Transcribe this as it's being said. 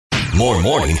more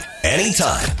morning,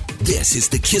 anytime. This is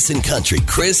the Kissin' Country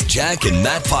Chris, Jack, and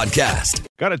Matt podcast.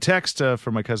 Got a text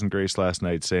from my cousin Grace last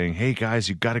night saying, hey, guys,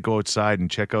 you got to go outside and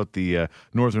check out the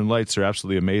Northern Lights. They're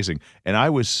absolutely amazing. And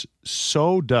I was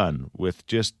so done with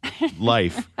just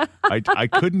life. I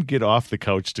couldn't get off the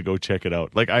couch to go check it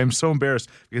out. Like, I am so embarrassed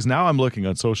because now I'm looking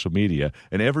on social media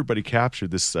and everybody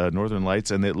captured this Northern Lights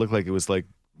and it looked like it was like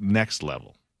next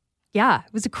level. Yeah,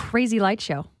 it was a crazy light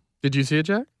show. Did you see it,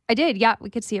 Jack? I did, yeah. We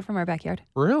could see it from our backyard.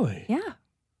 Really? Yeah.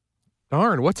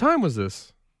 Darn. What time was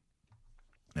this?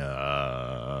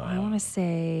 I want to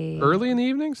say... Early in the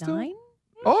evening still? 9?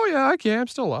 Oh, yeah, I'm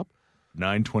still up.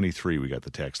 9:23, we got the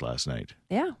text last night.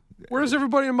 Yeah. Where's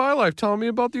everybody in my life telling me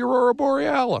about the Aurora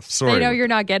Borealis? Sorry. I know you're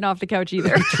not getting off the couch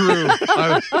either. True.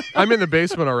 I'm in the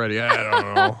basement already. I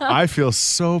don't know. I feel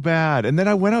so bad. And then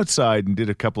I went outside and did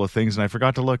a couple of things and I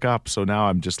forgot to look up. So now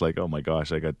I'm just like, oh my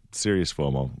gosh, I got serious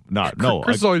FOMO.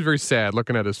 Chris is always very sad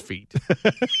looking at his feet.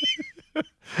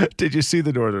 Did you see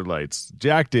the Northern Lights?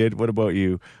 Jack did. What about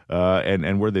you?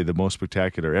 And were they the most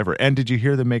spectacular ever? And did you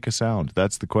hear them make a sound?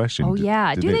 That's the question. Oh,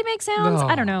 yeah. Do they make sounds? No.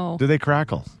 I don't know. Do they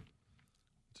crackle?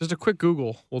 Just a quick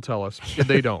Google will tell us.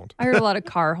 They don't. I heard a lot of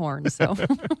car horns, so.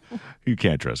 You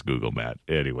can't trust Google, Matt.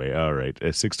 Anyway, all right.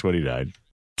 6:29.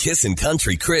 Kissin'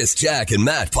 Country Chris, Jack, and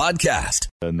Matt podcast.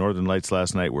 The Northern Lights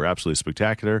last night were absolutely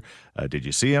spectacular. Did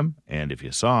you see them? And if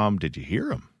you saw them, did you hear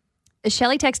them?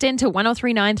 Shelly texted in to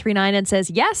 103939 and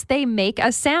says, yes, they make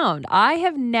a sound. I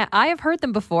have heard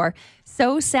them before.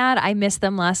 So sad I missed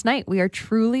them last night. We are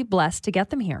truly blessed to get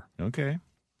them here. Okay.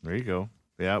 There you go.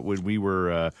 Yeah, when we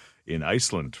were in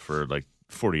Iceland for like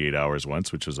 48 hours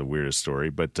once, which was the weirdest story,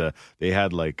 but they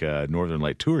had like Northern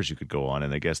Light tours you could go on,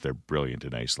 and I guess they're brilliant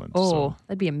in Iceland. Oh,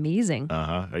 that'd be amazing.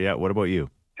 Uh-huh. Yeah, what about you?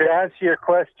 To answer your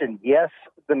question, yes,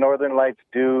 the Northern Lights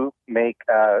do make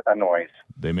a noise.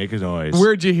 They make a noise.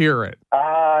 Where'd you hear it?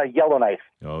 Yellowknife.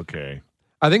 Okay.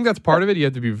 I think that's part of it. You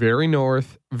have to be very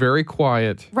north, very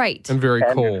quiet, Right. and very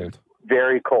And cold.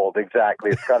 Very cold,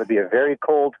 exactly. It's got to be a very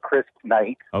cold, crisp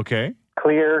night, Okay.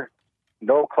 clear,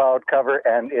 no cloud cover,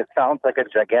 and it sounds like a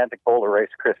gigantic bowl of Rice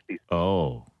Krispies.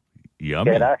 Oh,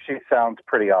 yummy. It actually sounds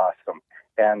pretty awesome.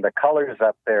 And the colors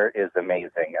up there is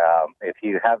amazing. If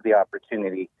you have the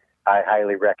opportunity, I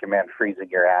highly recommend freezing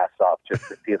your ass off just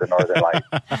to see the Northern Lights.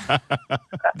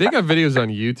 They got videos on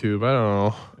YouTube. I don't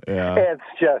know. Yeah. It's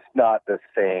just not the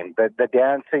same. The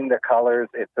dancing, the colors,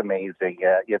 it's amazing.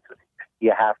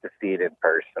 You have to see it in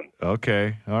person.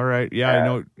 Okay. All right. Yeah, I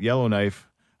know Yellowknife.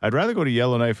 I'd rather go to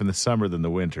Yellowknife in the summer than the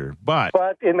winter, but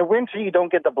But in the winter, you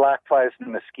don't get the black flies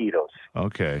and mosquitoes.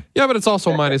 okay. Yeah, but it's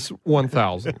also minus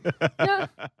 1,000. Yeah.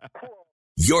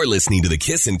 You're listening to the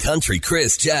Kissin' Country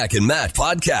Chris, Jack, and Matt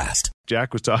podcast.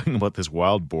 Jack was talking about this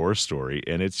wild boar story,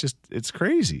 and it's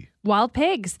crazy. Wild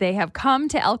pigs, they have come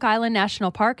to Elk Island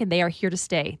National Park and they are here to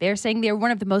stay. They're saying they're one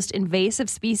of the most invasive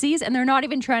species and they're not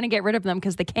even trying to get rid of them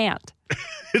because they can't.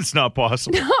 It's not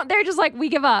possible. No, they're just like, we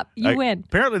give up. You win.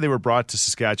 Apparently, they were brought to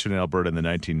Saskatchewan and Alberta in the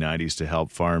 1990s to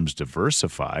help farms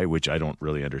diversify, which I don't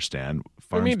really understand.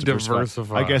 What do you mean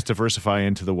diversify? I guess diversify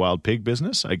into the wild pig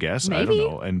business, I guess. Maybe. I don't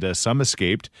know. And some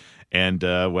escaped. And,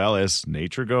 well, as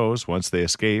nature goes, once they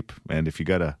escape, and if you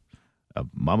got a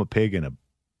mama pig and a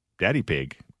daddy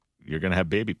pig, you're going to have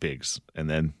baby pigs. And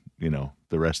then,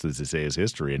 the rest of this is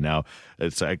history. And now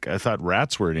it's like, I thought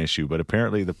rats were an issue, but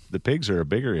apparently the pigs are a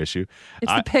bigger issue.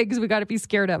 It's the pigs we got to be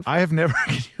scared of. I have never.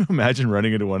 Can you imagine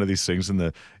running into one of these things in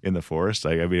the forest?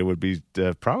 I mean, it would be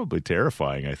probably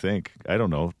terrifying. I think. I don't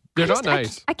know. They're not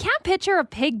nice. I can't picture a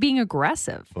pig being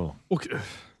aggressive. Oh, Okay.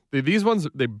 These ones,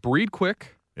 they breed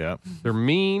quick, yeah, they're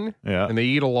mean, yeah, and they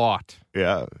eat a lot.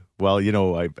 yeah. Well,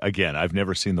 I've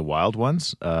never seen the wild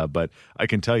ones, but I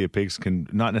can tell you pigs can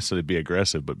not necessarily be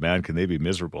aggressive, but man, can they be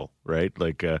miserable, right?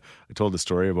 Like I told the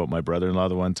story about my brother-in-law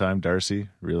the one time, Darcy,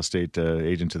 real estate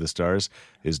agent to the stars.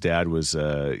 His dad was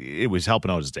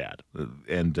helping out his dad,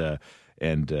 and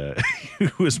he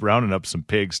was rounding up some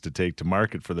pigs to take to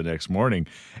market for the next morning.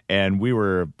 And we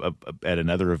were at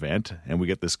another event, and we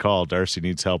get this call, Darcy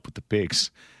needs help with the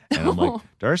pigs. And I'm like,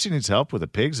 Darcy needs help with the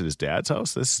pigs at his dad's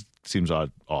house? This seems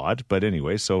odd. But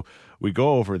anyway, so we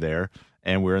go over there,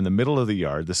 and we're in the middle of the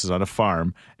yard. This is on a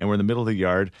farm, and we're in the middle of the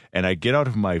yard, and I get out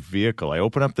of my vehicle. I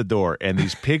open up the door, and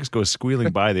these pigs go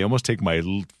squealing by. They almost take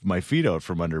my feet out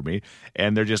from under me,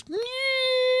 and they're just...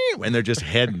 and they're just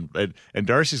heading. And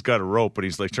Darcy's got a rope, but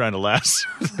he's like trying to lasso.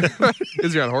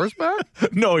 Is he on horseback?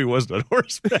 No, he wasn't on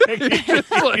horseback.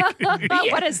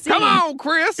 What a scene. Come on,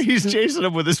 Chris. He's chasing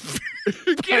him with his.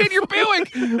 Get in your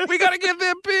Buick. We got to get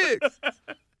them pigs.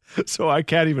 So I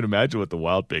can't even imagine what the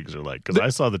wild pigs are like because I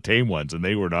saw the tame ones and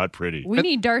they were not pretty. We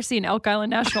need Darcy in Elk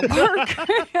Island National Park.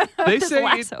 They This say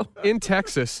lasso. in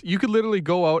Texas, you could literally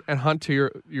go out and hunt to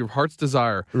your heart's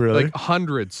desire. Really? Like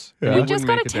hundreds. Yeah. and We you just wouldn't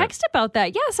got a make it down. text about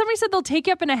that. Yeah, somebody said they'll take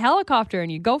you up in a helicopter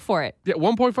and you go for it. Yeah,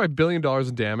 $1.5 billion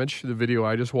in damage, the video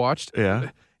I just watched.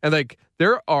 Yeah. And like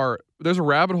there's a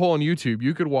rabbit hole on YouTube.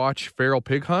 You could watch feral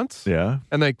pig hunts. Yeah.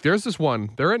 And like there's this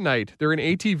one, they're at night, they're in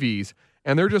ATVs,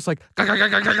 and they're just like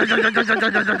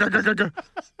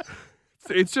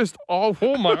it's just all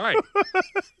oh my.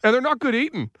 And they're not good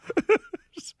eating.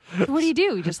 What do?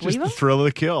 You just leave Just the them? thrill of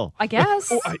the kill. I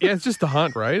guess. Yeah, it's just the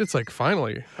hunt, right? It's like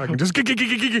finally I can just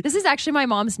This is actually my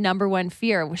mom's number one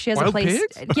fear. She has a Wild place.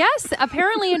 pigs? Yes,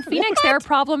 apparently in Phoenix, they're a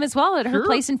problem as well. At her Sure.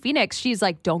 place in Phoenix, she's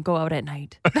like, don't go out at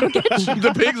night.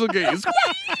 the pigs will get you.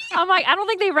 I'm like, I don't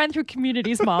think they run through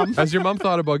communities, Mom. Has your mom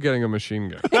thought about getting a machine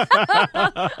gun?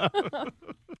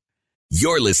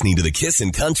 You're listening to the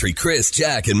Kissin' Country Chris,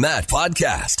 Jack, and Matt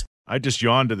podcast. I just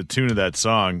yawned to the tune of that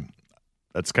song.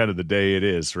 That's kind of the day it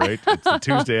is, right? It's the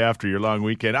Tuesday after your long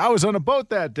weekend. I was on a boat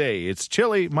that day. It's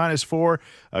chilly, -4,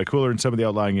 cooler in some of the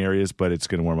outlying areas, but it's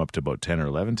going to warm up to about 10 or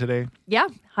 11 today. Yeah,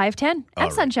 high of 10 and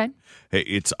right. sunshine. Hey,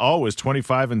 it's always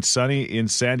 25 and sunny in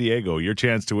San Diego. Your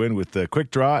chance to win with the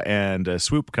quick draw and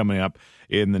swoop coming up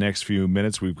in the next few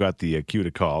minutes. We've got the cue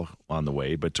to call on the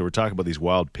way, but we're talking about these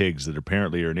wild pigs that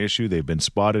apparently are an issue. They've been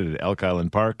spotted at Elk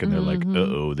Island Park, and they're like,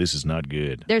 uh-oh, this is not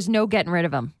good. There's no getting rid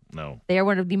of them. No. They are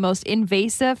one of the most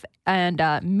invasive and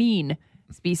mean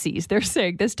species. They're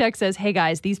saying, this text says, hey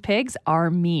guys, these pigs are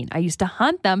mean. I used to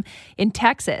hunt them in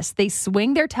Texas. They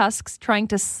swing their tusks trying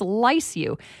to slice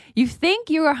you. You think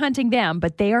you are hunting them,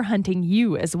 but they are hunting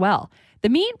you as well. The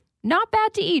meat, not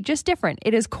bad to eat, just different.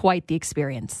 It is quite the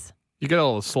experience. You get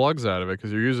all the slugs out of it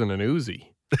because you're using an Uzi.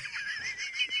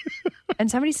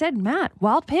 And somebody said, Matt,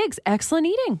 wild pigs, excellent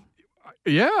eating.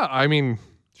 Yeah, I mean,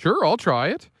 sure, I'll try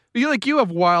it. You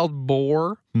have wild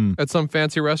boar at some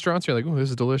fancy restaurants. You're like, oh, this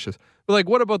is delicious. But like,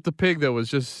 what about the pig that was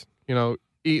just,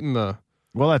 eating the...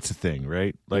 Well, that's the thing,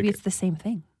 right? Maybe it's the same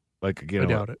thing. Like, I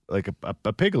doubt it. Like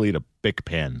a pig will eat a Bic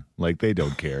pen. Like, they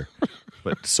don't care.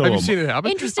 But so Have you seen it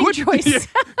happen? Interesting choice.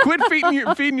 Quit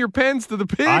feeding your pens to the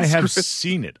pigs. I have Chris.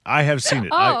 seen it.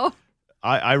 Oh,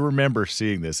 I remember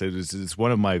seeing this. It's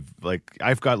one of my,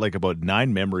 I've got about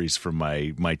 9 memories from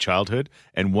my childhood,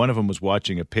 and one of them was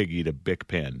watching a pig eat a Bic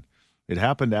pen. It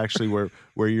happened actually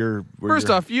where you're... First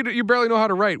off, you barely know how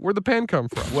to write. Where'd the pen come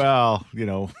from? Well,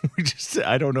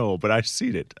 I don't know, but I've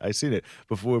seen it.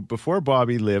 Before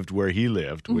Bobby lived where he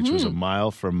lived, which was a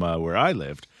mile from where I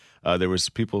lived. There was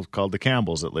people called the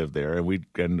Campbells that lived there,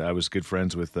 and I was good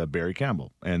friends with Barry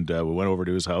Campbell, and we went over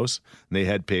to his house, and they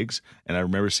had pigs, and I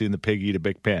remember seeing the pig eat a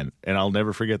Bic pen, and I'll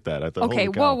never forget that. I thought, okay.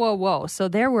 holy cow. Whoa. So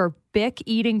there were Bic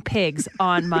eating pigs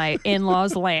on my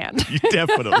in-laws' land.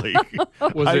 Definitely.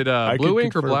 Was it I blue could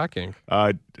ink or confirm. black ink?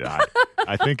 I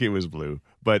think it was blue,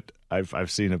 but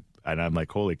I've seen it, and I'm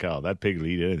like, holy cow, that pig will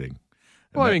eat anything.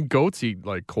 Well, I mean, goats eat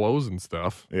like clothes and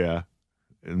stuff. Yeah,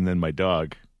 and then my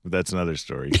dog. That's another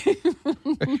story.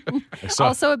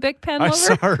 Also a Bic pen I lover?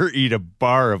 saw her eat a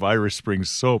bar of Irish Spring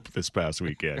soap this past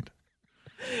weekend.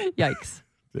 Yikes.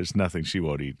 There's nothing she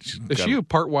won't eat. Is she a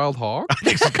part wild hog?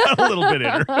 She's got a little bit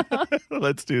in her.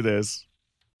 Let's do this.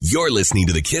 You're listening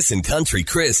to the Kissin' Country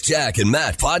Chris, Jack, and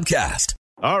Matt podcast.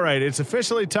 All right, it's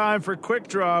officially time for Quick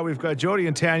Draw. We've got Jody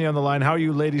and Tanya on the line. How are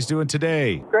you ladies doing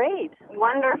today? Great.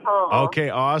 Wonderful. Okay,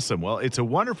 awesome. Well, it's a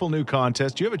wonderful new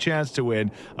contest. You have a chance to win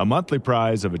a monthly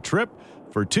prize of a trip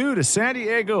for 2 to San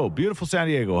Diego. Beautiful San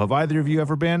Diego. Have either of you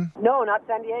ever been? No, not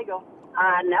San Diego.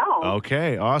 No.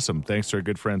 Okay, awesome. Thanks to our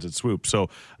good friends at Swoop. So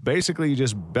basically, you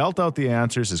just belt out the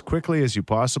answers as quickly as you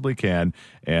possibly can,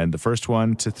 and the first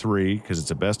one to 3, because it's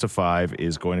a best of 5,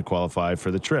 is going to qualify for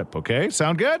the trip. Okay,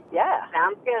 sound good? Yeah,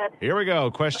 sounds good. Here we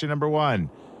go. Question number 1.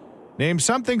 Name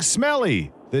something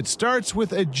smelly that starts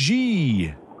with a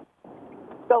G.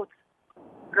 Goats.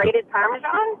 Grated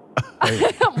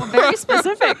Parmesan? Very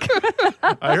specific.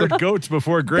 I heard goats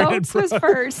before. Grated, Goats was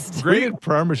first. grated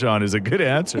Parmesan is a good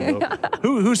answer, though.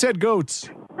 Who said goats?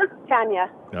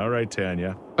 Tanya. All right,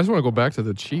 Tanya. I just want to go back to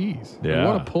the cheese. Yeah.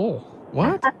 What a pull.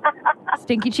 What?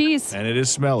 Stinky cheese. And it is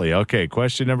smelly. Okay,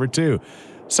 question number 2.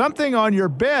 Something on your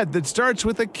bed that starts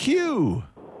with a Q.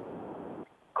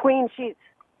 Queen sheets.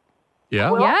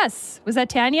 Yeah? Yes. Was that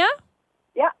Tanya?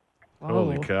 Yeah.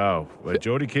 Holy cow. Well,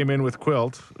 Jody came in with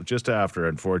quilt just after,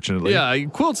 unfortunately. Yeah,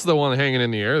 quilt's the one hanging in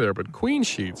the air there, but queen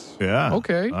sheets. Yeah.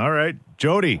 Okay. All right.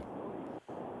 Jody,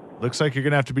 looks like you're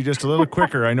going to have to be just a little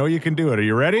quicker. I know you can do it. Are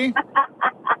you ready?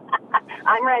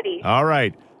 I'm ready. All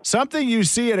right. Something you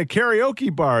see at a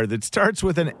karaoke bar that starts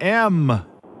with an M.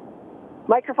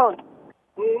 Microphone.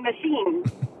 Machine.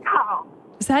 Oh.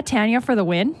 Is that Tanya for the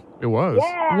win? It was.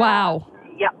 Yeah. Wow.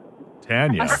 Yep.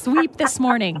 Tanya. A sweep this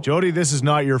morning. Jody, this is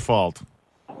not your fault.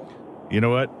 You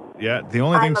know what? Yeah, the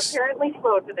only I'm thing... apparently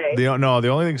slow today. The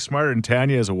only thing smarter than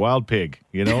Tanya is a wild pig,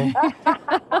 you know?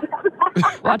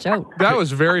 Watch out. That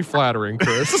was very flattering,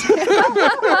 Chris.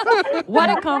 What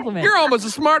a compliment. You're almost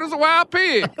as smart as a wild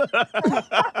pig.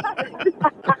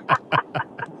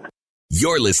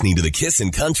 You're listening to the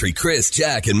Kissin' Country Chris,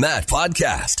 Jack, and Matt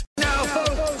podcast. Now,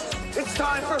 folks, it's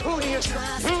time for Who Do You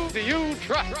Trust? Who do you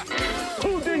trust?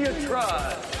 Who do you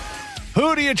trust?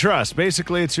 Who do you trust?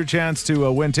 Basically, it's your chance to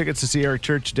win tickets to see Eric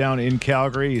Church down in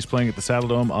Calgary. He's playing at the Saddle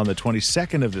Dome on the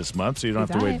 22nd of this month, so you don't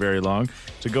have to wait very long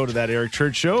to go to that Eric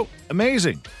Church show.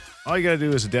 Amazing. All you got to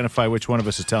do is identify which one of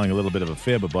us is telling a little bit of a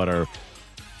fib about our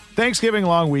Thanksgiving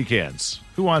long weekends.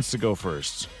 Who wants to go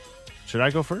first? Should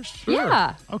I go first?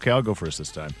 Yeah. Okay, I'll go first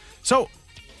this time. So,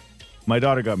 my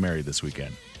daughter got married this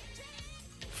weekend.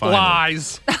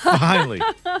 Lies.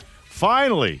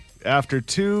 Finally, after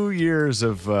 2 years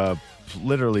of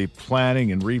literally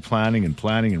planning and replanning and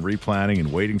planning and replanning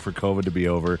and waiting for COVID to be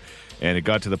over, and it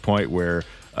got to the point where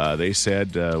they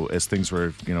said, as things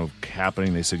were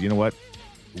happening, they said, you know what,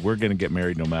 we're going to get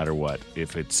married no matter what.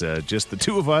 If it's just the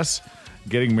two of us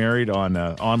getting married on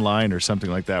online or something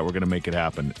like that, we're going to make it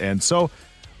happen. And so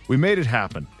we made it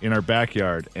happen in our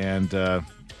backyard, and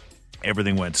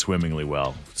everything went swimmingly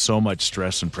well. So much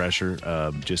stress and pressure,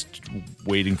 just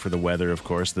waiting for the weather, of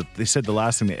course. They said the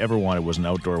last thing they ever wanted was an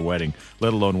outdoor wedding,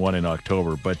 let alone one in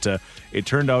October. But it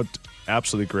turned out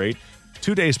absolutely great.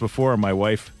 2 days before, my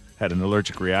wife had an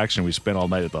allergic reaction. We spent all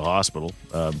night at the hospital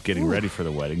getting ready for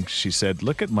the wedding. She said,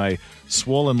 look at my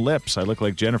swollen lips. I look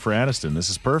like Jennifer Aniston. This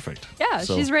is perfect. Yeah,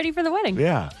 So- she's ready for the wedding.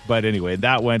 Yeah. But anyway,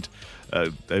 that went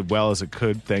as well as it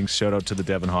could. Thanks. Shout out to the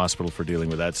Devon Hospital for dealing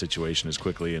with that situation as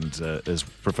quickly and as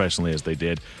professionally as they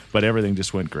did. But everything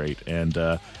just went great. And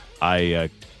I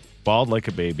bawled like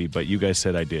a baby, but you guys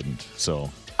said I didn't.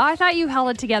 So, I thought you held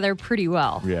it together pretty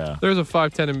well. yeah. There's a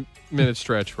 5-10 minute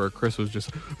stretch where Chris was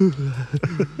just,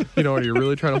 are you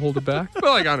really trying to hold it back? But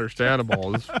like,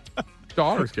 understandable. His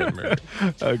daughter's getting married.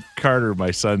 Carter, my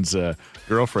son's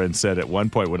girlfriend, said at one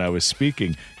point when I was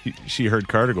speaking, she heard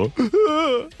Carter go,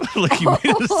 like he made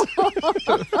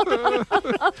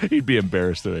he'd be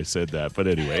embarrassed that I said that. But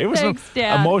anyway, it was Thanks, an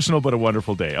Dad. emotional but a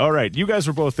wonderful day. All right, you guys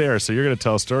were both there, so you're going to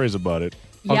tell stories about it.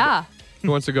 Yeah,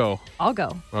 Who wants to go? I'll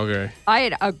go. Okay. I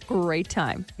had a great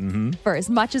time. Mm-hmm. For as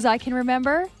much as I can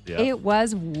remember, Yeah. it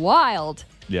was wild.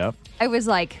 Yeah. I was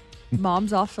like,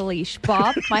 mom's off the leash.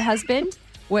 Bob, my husband,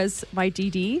 was my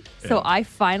DD. So Yeah. I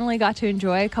finally got to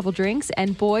enjoy a couple drinks,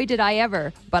 and boy, did I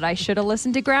ever. But I should have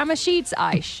listened to Grandma Sheets.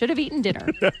 I should have eaten dinner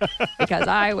because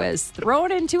I was thrown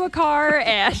into a car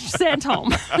and sent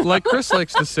home. Like Chris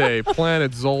likes to say,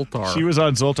 Planet Zoltar. She was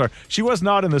on Zoltar. She was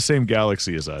not in the same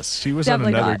galaxy as us. She was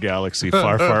Definitely on another not. galaxy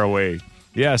far, far away.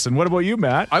 Yes, and what about you,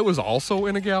 Matt? I was also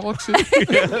in a galaxy.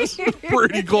 Yes.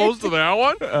 Pretty close to that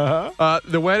one.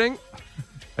 The wedding,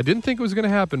 I didn't think it was going to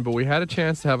happen, but we had a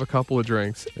chance to have a couple of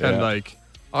drinks. Yeah. And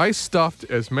I stuffed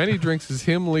as many drinks as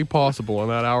humanly possible in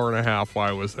that hour and a half while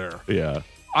I was there. Yeah.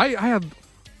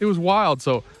 It was wild.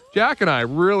 So Jack and I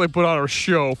really put on a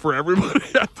show for everybody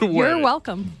at the wedding. You're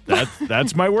welcome.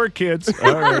 That's my work, kids.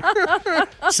 All right.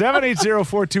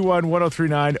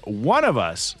 780-421-1039. One of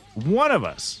us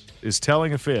is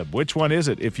telling a fib. Which one is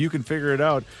it? If you can figure it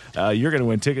out, you're going to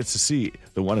win tickets to see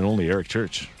the one and only Eric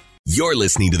Church. You're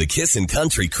listening to the Kissin'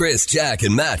 Country Chris, Jack,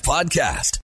 and Matt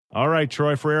podcast. All right,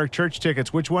 Troy, for Eric Church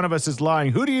tickets, which one of us is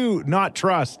lying? Who do you not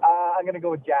trust? I'm going to go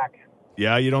with Jack.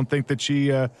 Yeah, you don't think that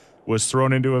she was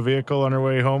thrown into a vehicle on her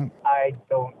way home? I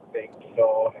don't think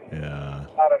so. Yeah.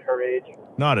 Not at her age.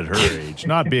 Not at her age.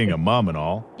 Not being a mom and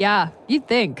all. Yeah, you'd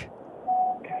think.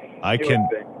 I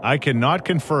cannot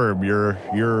confirm your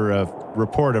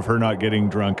report of her not getting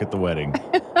drunk at the wedding.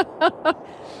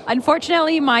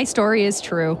 Unfortunately, my story is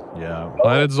true. Yeah.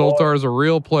 Planet Zoltar is a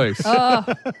real place.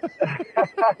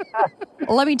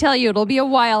 Let me tell you, it'll be a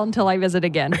while until I visit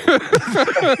again.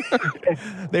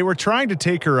 They were trying to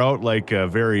take her out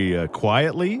very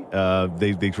quietly.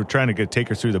 They were trying to take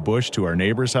her through the bush to our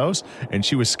neighbor's house, and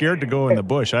she was scared to go in the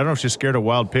bush. I don't know if she's scared of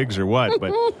wild pigs or what,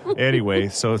 but anyway,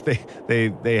 so they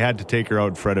had to take her out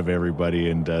in front of everybody,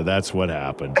 and that's what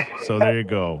happened. So there you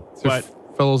go. But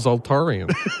Fellow Zoltarian.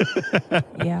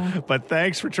 Yeah. but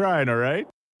thanks for trying, all right?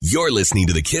 You're listening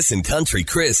to the Kissin' Country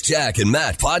Chris, Jack, and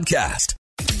Matt podcast.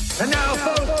 And now,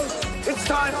 folks, it's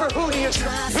time for Who Do You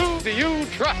Trust? Who do you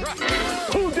trust?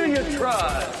 Who do you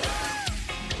trust?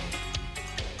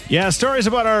 Yeah, stories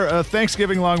about our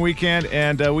Thanksgiving long weekend,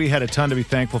 and we had a ton to be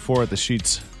thankful for at the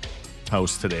Sheets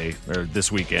house today or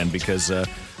this weekend because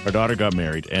our daughter got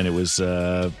married, and it was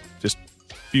just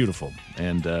beautiful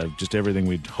and just everything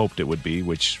we'd hoped it would be,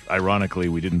 which ironically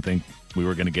we didn't think we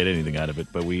were going to get anything out of it,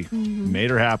 but we made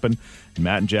her happen.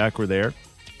 Matt and Jack were there.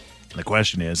 The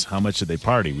question is, how much did they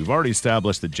party? We've already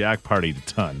established that Jack partied a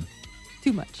ton.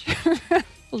 Too much.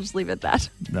 We'll just leave it at that.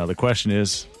 Now the question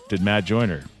is, did Matt join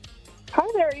her? Hi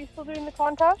there. Are you still doing the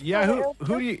contest? Yeah,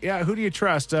 who do you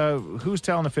trust? Who's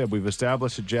telling the fib? We've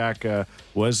established that Jack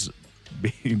was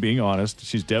being honest.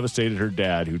 She's devastated her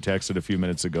dad, who texted a few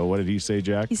minutes ago. What did he say,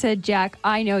 Jack? He said, Jack,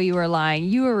 I know you were lying.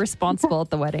 You were responsible at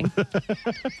the wedding.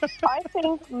 I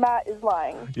think Matt is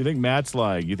lying. You think Matt's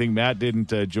lying? You think Matt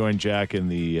didn't join Jack in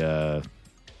the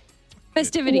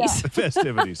Festivities.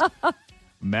 festivities?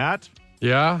 Matt?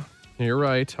 Yeah, you're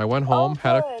right. I went home,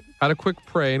 good. had a quick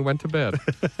pray, and went to bed.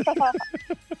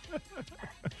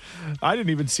 I didn't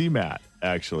even see Matt,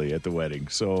 actually, at the wedding.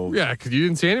 So Yeah, because you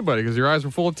didn't see anybody because your eyes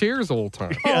were full of tears the whole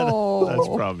time. yeah, Oh. that's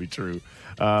probably true.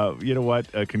 You know what?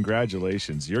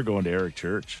 Congratulations. You're going to Eric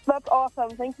Church. That's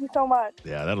awesome. Thank you so much.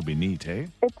 Yeah, that'll be neat, hey?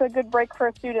 It's a good break for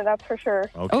a student, that's for sure.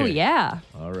 Okay. Oh, yeah.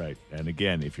 All right. And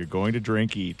again, if you're going to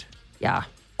drink, eat. Yeah.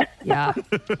 Yeah.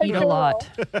 Eat a lot.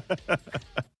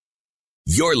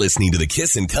 You're listening to the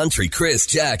Kissin' Country Chris,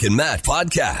 Jack, and Matt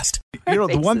podcast. You know,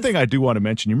 the one Faces. thing I do want to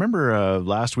mention, you remember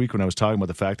last week when I was talking about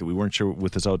the fact that we weren't sure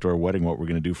with this outdoor wedding what we're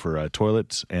going to do for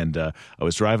toilets, and I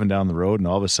was driving down the road, and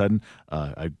all of a sudden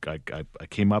I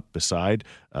came up beside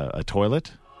a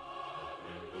toilet.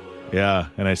 Yeah,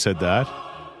 and I said that.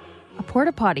 A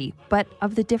porta potty, but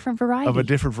of the different variety. Of a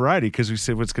different variety, because we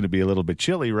said it's going to be a little bit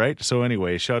chilly, right? So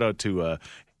anyway, shout out to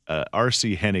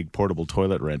RC Hennig Portable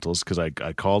Toilet Rentals, because I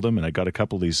called them and I got a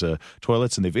couple of these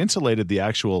toilets, and they've insulated the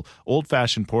actual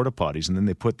old-fashioned porta potties, and then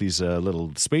they put these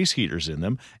little space heaters in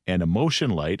them and a motion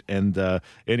light. And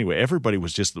anyway, everybody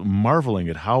was just marveling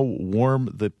at how warm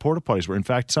the porta potties were. In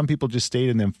fact, some people just stayed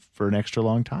in them for an extra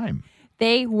long time.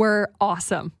 They were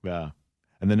awesome. Yeah.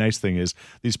 And the nice thing is,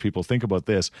 these people, think about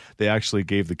this, they actually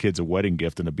gave the kids a wedding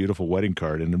gift and a beautiful wedding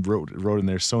card, and wrote in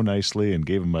there so nicely, and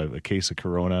gave them a case of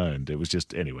Corona, and it was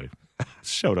just, anyway,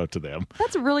 shout out to them.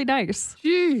 That's really nice.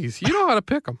 Jeez, you know how to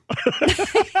pick them.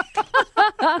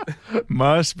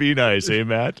 Must be nice, eh,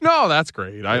 Matt? No, that's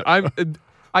great.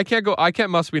 I can't go. I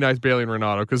can't must be nice Bailey and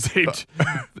Renato because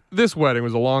this wedding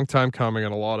was a long time coming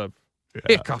and a lot of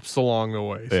hiccups along the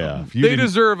way. So Yeah. You they didn't-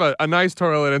 deserve a nice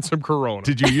toilet and some Corona.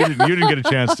 Did you? You didn't get a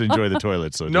chance to enjoy the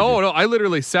toilet, so did No, you? no. I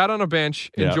literally sat on a bench,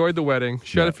 Yeah. enjoyed the wedding,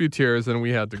 shed Yeah. a few tears, and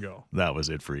we had to go. That was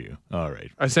it for you. All right.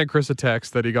 I sent Chris a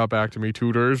text that he got back to me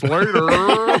 2 days later.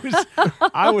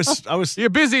 I was. You're a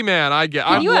busy man. I get.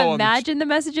 Can I'm you low on the- imagine the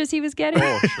messages he was getting?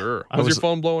 Oh, sure. I Was was- your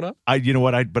phone blowing up? You know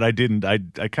what? I didn't. I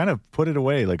kind of put it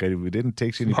away. Like we didn't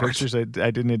take any Smart. pictures. I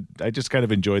didn't. I just kind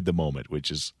of enjoyed the moment, which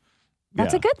is.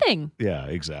 That's yeah. a good thing. Yeah,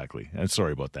 exactly. And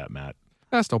sorry about that, Matt.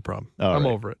 That's no problem. All I'm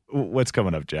right. over it. What's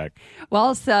coming up, Jack?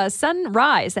 Well,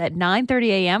 sunrise at 9:30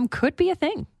 a.m. could be a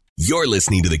thing. You're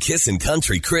listening to the Kissin'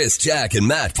 Country Chris, Jack, and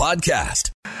Matt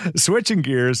podcast. Switching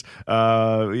gears,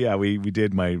 we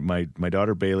did my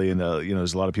daughter Bailey, and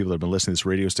there's a lot of people that have been listening to this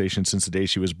radio station since the day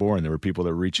she was born. There were people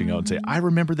that were reaching out and say, I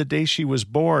remember the day she was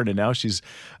born, and now she's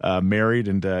married,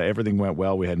 and everything went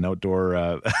well. We had an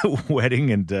outdoor wedding,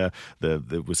 and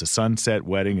it was a sunset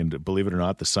wedding, and believe it or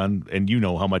not, the sun, and you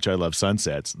know how much I love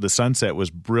sunsets. The sunset was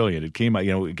brilliant. It came out,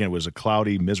 again, it was a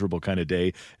cloudy, miserable kind of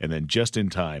day, and then just in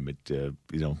time,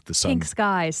 the sun. Pink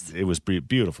skies. It was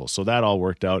beautiful. So that all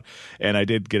worked out. And I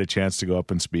did get a chance to go up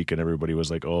and speak, and everybody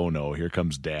was like, oh no, here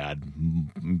comes Dad.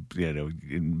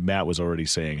 Matt was already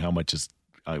saying, how much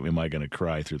am I going to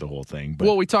cry through the whole thing? But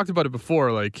Well, we talked about it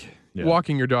before, like Yeah.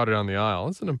 walking your daughter down the aisle.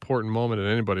 It's an important moment in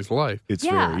anybody's life. it's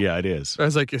Yeah. it is. I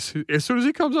was like, as soon as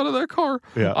he comes out of that car,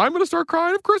 Yeah. I'm going to start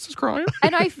crying if Chris is crying.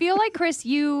 And I feel like, Chris,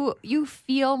 you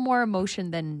feel more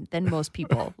emotion than most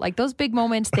people. Like those big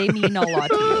moments, they mean a lot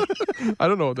to you. I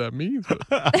don't know what that means. But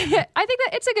I think that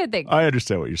it's a good thing. I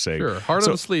understand what you're saying. sure, heart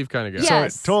So- on the sleeve kind of guy. Yeah.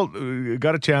 So Yes. I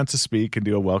got a chance to speak and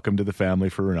do a welcome to the family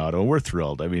for Renato, and we're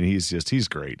thrilled. I mean, he's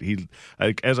great.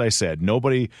 As I said,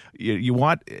 nobody you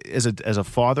want as a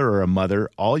father or a mother,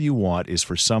 all you want is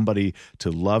for somebody to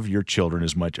love your children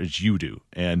as much as you do.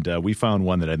 And we found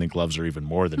one that I think loves her even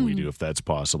more than we do, if that's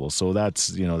possible. So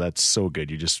that's so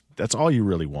good. That's all you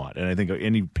really want. And I think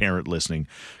any parent listening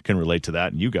can relate to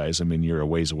that. And you guys, I mean, you're a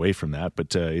ways away from that,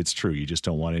 but it's true. You just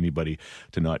don't want anybody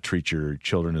to not treat your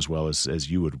children as well as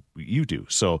you do.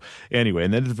 So anyway,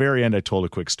 and then at the very end, I told a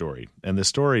quick story. And the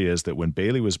story is that when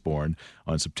Bailey was born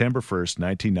on September 1st,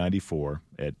 1994,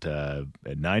 at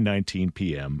 9:19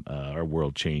 p.m. Our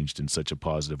world changed in such a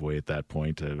positive way at that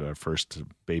point. Our first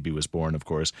baby was born, of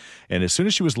course. And as soon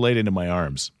as she was laid into my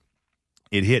arms,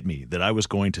 it hit me that I was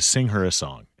going to sing her a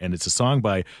song. And it's a song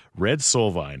by Red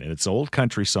Solvine, and it's an old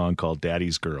country song called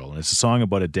Daddy's Girl. And it's a song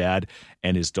about a dad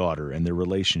and his daughter and their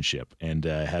relationship, and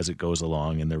as it goes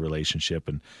along in their relationship,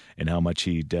 and how much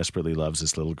he desperately loves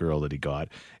this little girl that he got.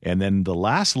 And then the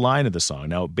last line of the song,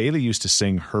 now Bailey used to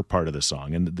sing her part of the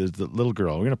song, and the little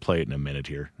girl, we're going to play it in a minute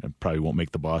here. I probably won't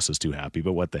make the bosses too happy,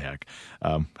 but what the heck.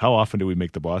 How often do we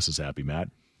make the bosses happy, Matt?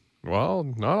 Well,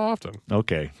 not often.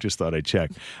 Okay, just thought I'd check.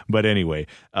 But anyway,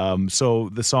 so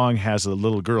the song has a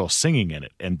little girl singing in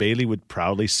it, and Bailey would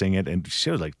proudly sing it, and she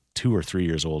was like 2 or 3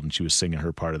 years old, and she was singing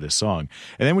her part of this song.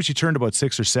 And then when she turned about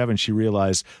 6 or 7, she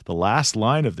realized the last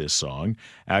line of this song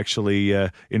actually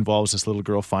involves this little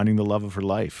girl finding the love of her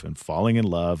life and falling in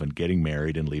love and getting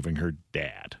married and leaving her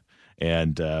dad.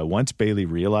 And once Bailey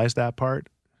realized that part,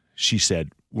 she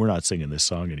said, "We're not singing this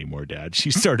song anymore, Dad." She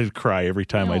started to cry every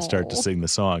time I'd start to sing the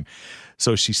song.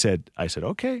 So I said,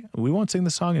 "Okay, we won't sing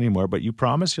the song anymore, but you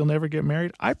promise you'll never get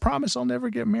married?" "I promise I'll never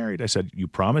get married." I said, "You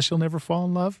promise you'll never fall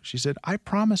in love?" She said, "I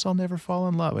promise I'll never fall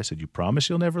in love." I said, "You promise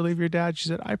you'll never leave your dad?" She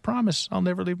said, "I promise I'll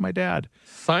never leave my dad."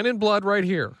 Sign in blood right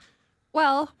here.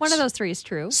 Well, one of those three is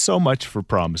true. So much for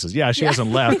promises. Yeah, she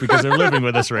hasn't left because they're living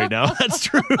with us right now. That's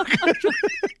true.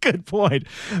 Good point.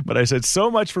 But I said so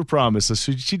much for promises.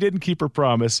 She didn't keep her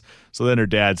promise. So then her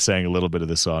dad sang a little bit of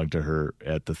the song to her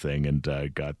at the thing, and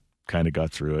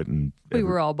got through it. And We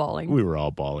were all bawling. We were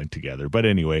all bawling together. But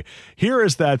anyway, here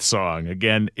is that song.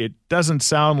 Again, it doesn't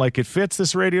sound like it fits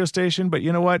this radio station, but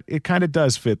you know what? It kind of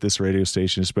does fit this radio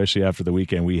station, especially after the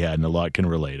weekend we had, and a lot can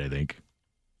relate, I think.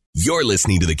 You're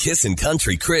listening to the Kissin'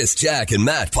 Country Chris, Jack, and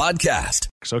Matt podcast.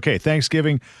 Okay,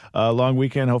 Thanksgiving, long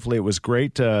weekend. Hopefully it was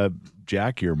great.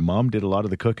 Jack, your mom did a lot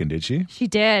of the cooking, did she? She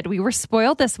did. We were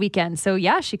spoiled this weekend. So,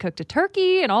 yeah, she cooked a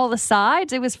turkey and all the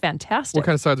sides. It was fantastic. What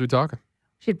kind of sides are we talking?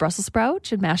 She had Brussels sprouts,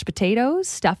 she had mashed potatoes,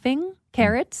 stuffing,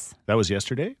 carrots. That was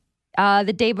yesterday?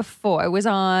 The day before. It was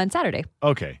on Saturday.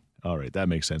 Okay. All right. That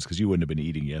makes sense because you wouldn't have been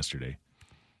eating yesterday.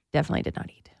 Definitely did not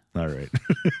eat. All right.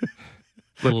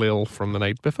 Little ill from the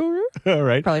night before. All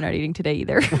right. Probably not eating today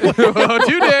either. Don't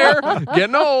you dare.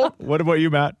 Getting old. What about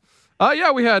you, Matt?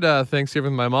 Yeah, we had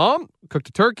Thanksgiving with my mom. Cooked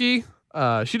a turkey.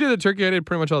 She did the turkey. I did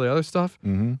pretty much all the other stuff.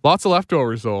 Mm-hmm. Lots of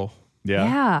leftovers, though.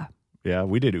 Yeah. Yeah,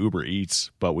 we did Uber Eats,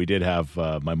 but we did have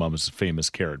my mom's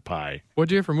famous carrot pie.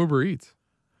 What'd you get from Uber Eats?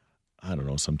 I don't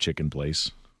know, some chicken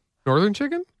place. Northern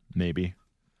chicken? Maybe.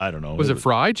 I don't know. Was it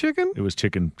fried chicken? It was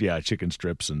chicken, chicken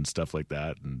strips and stuff like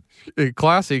that. And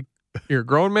classy. You're a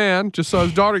grown man, just saw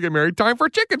his daughter get married. Time for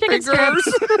chicken fingers.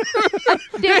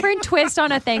 A different twist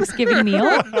on a Thanksgiving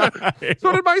meal.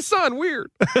 So did my son.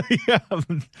 Weird. Yeah,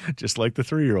 just like the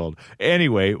 3-year-old.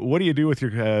 Anyway, what do you do with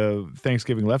your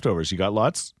Thanksgiving leftovers? You got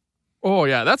lots? Oh,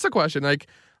 yeah. That's the question. Like,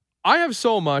 I have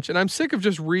so much, and I'm sick of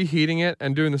just reheating it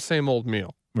and doing the same old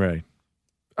meal. Right.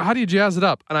 How do you jazz it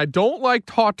up? And I don't like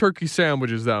hot turkey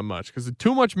sandwiches that much because there's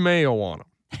too much mayo on them.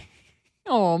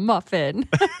 Oh, muffin.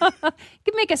 You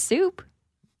could make a soup.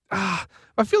 I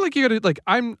feel like you gotta, like,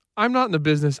 I'm not in the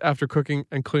business after cooking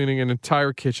and cleaning an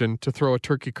entire kitchen to throw a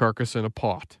turkey carcass in a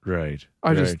pot. Right.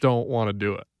 I just don't want to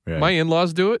do it. Right. My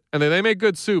in-laws do it, and they make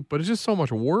good soup, but it's just so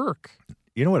much work.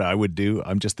 You know what I would do?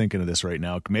 I'm just thinking of this right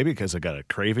now. Maybe because I got a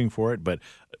craving for it, but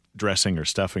dressing or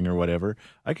stuffing or whatever,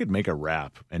 I could make a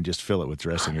wrap and just fill it with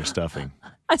dressing or stuffing.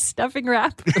 A stuffing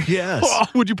wrap. Yes. Oh,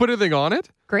 would you put anything on it?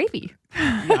 Gravy.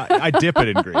 Yeah, I dip it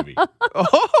in gravy.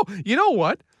 Oh, you know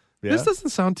what? Yeah. This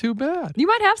doesn't sound too bad. You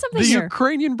might have something The here.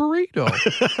 Ukrainian burrito.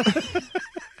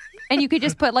 And you could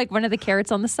just put like one of the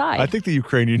carrots on the side. I think the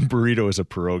Ukrainian burrito is a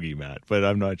pierogi, Matt, but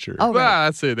I'm not sure. Oh, right.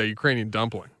 That's it, the Ukrainian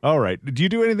dumpling. All right. Do you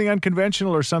do anything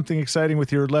unconventional or something exciting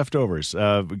with your leftovers?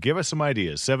 Give us some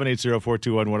ideas.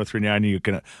 780-421-1039. You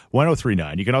can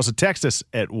 1039. You can also text us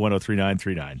at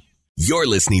 103939. You're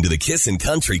listening to the Kissin'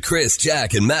 Country Chris,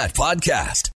 Jack, and Matt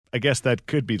podcast. I guess that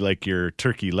could be like your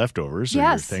turkey leftovers or your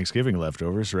Yes. Thanksgiving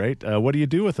leftovers, right? What do you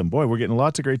do with them? Boy, we're getting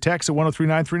lots of great texts at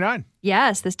 103939.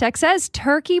 Yes, this text says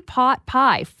turkey pot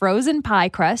pie, frozen pie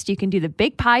crust. You can do the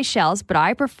big pie shells, but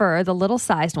I prefer the little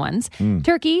sized ones.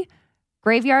 Turkey,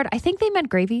 graveyard. I think they meant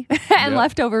gravy and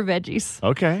leftover veggies.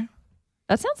 Okay.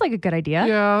 That sounds like a good idea.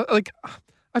 Yeah, like,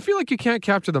 I feel like you can't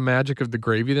capture the magic of the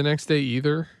gravy the next day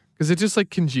either because it just like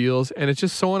congeals and it's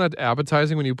just so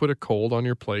unappetizing when you put it cold on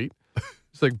your plate.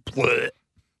 It's like, bleh.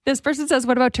 This person says,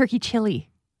 what about turkey chili?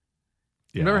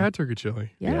 Yeah. I've never had turkey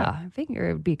chili. Yeah, I figure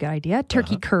it would be a good idea.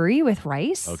 Turkey curry with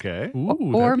rice. Okay.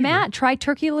 Ooh, Or that'd be Matt, try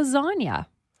turkey lasagna.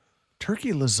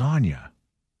 Turkey lasagna.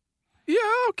 good.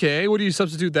 Yeah, okay. What do you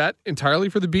substitute that entirely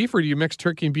for the beef, or do you mix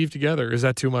turkey and beef together? Is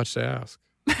that too much to ask?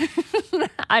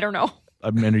 I don't know.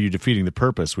 And are you defeating the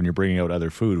purpose when you're bringing out other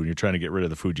food, when you're trying to get rid of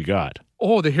the food you got?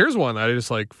 Oh, here's one I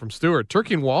just like from Stuart.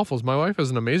 Turkey and waffles. My wife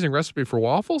has an amazing recipe for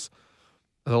waffles.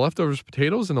 The leftovers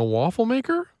potatoes in a waffle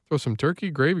maker. Throw some turkey,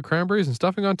 gravy, cranberries, and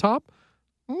stuffing on top.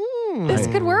 This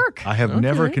could work. I have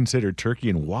never considered turkey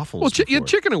and waffles. Well, before.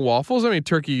 chicken and waffles. I mean,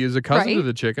 turkey is a cousin to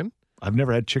the chicken. I've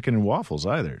never had chicken and waffles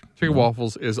either. Chicken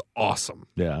waffles is awesome.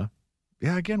 Yeah.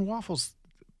 Yeah, again, waffles,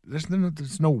 there's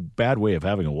no bad way of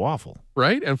having a waffle.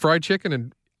 Right? And fried chicken.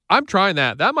 And I'm trying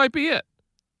that. That might be it.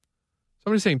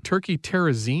 Somebody's saying turkey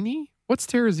terrazzini. What's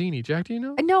terrazzini? Jack, do you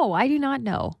know? No, I do not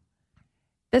know.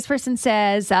 This person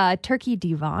says turkey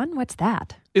divan. What's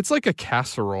that? It's like a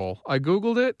casserole. I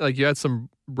Googled it. Like you had some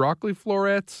broccoli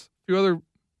florets, a few other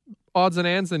odds and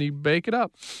ends, and you bake it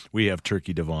up. We have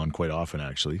turkey divan quite often,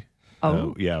 actually.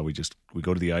 Oh. Yeah, we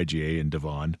go to the IGA in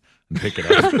Devon and pick it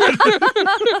up.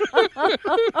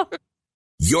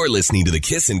 You're listening to the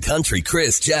Kissin' Country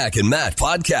Chris, Jack, and Matt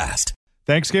podcast.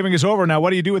 Thanksgiving is over. Now, what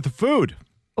do you do with the food?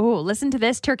 Oh, listen to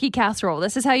this turkey casserole.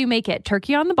 This is how you make it.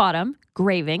 Turkey on the bottom,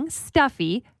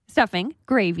 stuffing,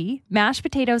 gravy, mashed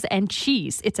potatoes, and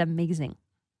cheese. It's amazing.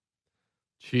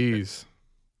 Cheese.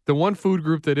 The one food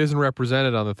group that isn't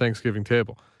represented on the Thanksgiving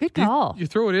table. Good call. You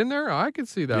throw it in there? I could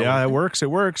see that. Yeah, one. it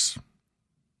works.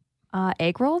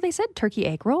 Egg roll, they said. Turkey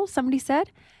egg roll, somebody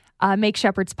said. Make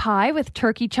shepherd's pie with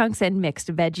turkey chunks and mixed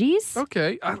veggies.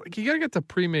 Okay. You got to get the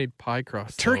pre-made pie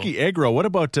crust. Turkey egg roll. What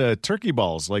about turkey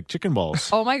balls, like chicken balls?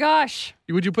 Oh, my gosh.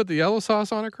 Would you put the yellow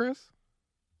sauce on it, Chris?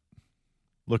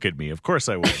 Look at me. Of course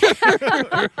I would.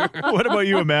 What about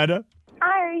you, Amanda?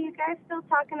 Hi, are you guys still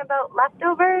talking about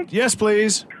leftovers? Yes,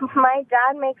 please. My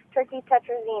dad makes turkey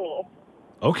tetrazzini.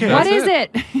 Okay. What is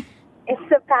it?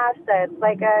 It's a pasta. It's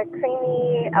like a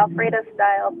creamy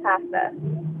Alfredo-style pasta.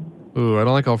 Ooh, I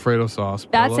don't like Alfredo sauce.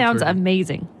 but I That love sounds turkey.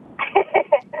 amazing.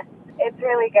 It's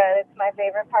really good. It's my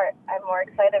favorite part. I'm more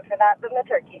excited for that than the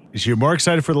turkey. You're more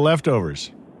excited for the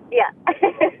leftovers. Yeah.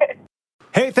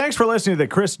 Hey, thanks for listening to the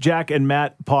Chris, Jack, and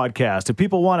Matt podcast. If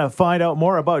people want to find out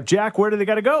more about Jack, where do they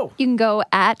got to go? You can go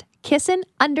at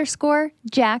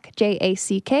kissin_Jack,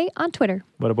 Jack, on Twitter.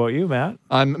 What about you, Matt?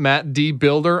 I'm Matt D.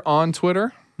 Builder on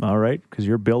Twitter. All right, because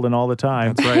you're building all the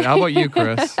time. That's right. How about you,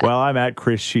 Chris? Well, I'm at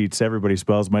Chris Sheets. Everybody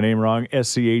spells my name wrong,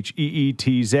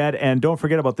 SCHEETZ. And don't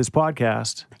forget about this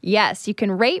podcast. Yes, you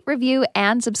can rate, review,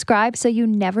 and subscribe so you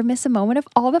never miss a moment of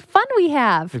all the fun we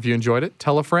have. If you enjoyed it,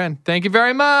 tell a friend. Thank you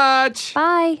very much.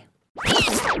 Bye.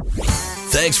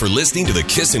 Thanks for listening to the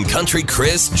Kissin' Country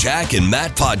Chris, Jack, and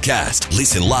Matt podcast.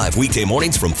 Listen live weekday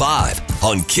mornings from 5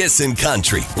 on Kissin'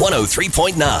 Country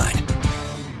 103.9.